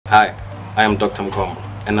Hi, I am Dr. Mkombo,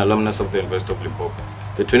 an alumnus of the University of Limpopo.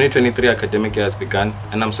 The 2023 academic year has begun,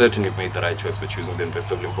 and I'm certain you've made the right choice for choosing the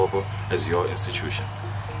University of Limpopo as your institution.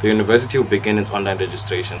 The university will begin its online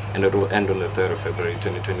registration, and it will end on the 3rd of February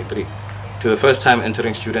 2023. To the first-time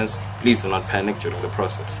entering students, please do not panic during the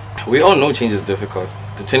process. We all know change is difficult.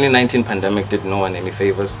 The 2019 pandemic did no one any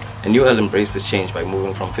favors, and UL embraced this change by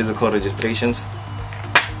moving from physical registrations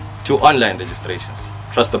to online registrations.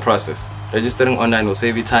 Trust the process. Registering online will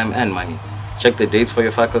save you time and money. Check the dates for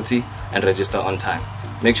your faculty and register on time.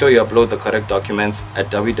 Make sure you upload the correct documents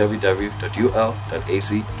at www.ul.ac.za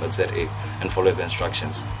and follow the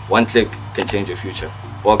instructions. One click can change your future.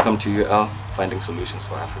 Welcome to UL, finding solutions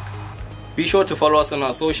for Africa. Be sure to follow us on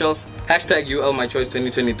our socials,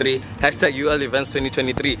 #ULMyChoice2023, #UL Events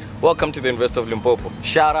 2023. Welcome to the University of Limpopo.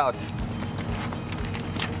 Shout out!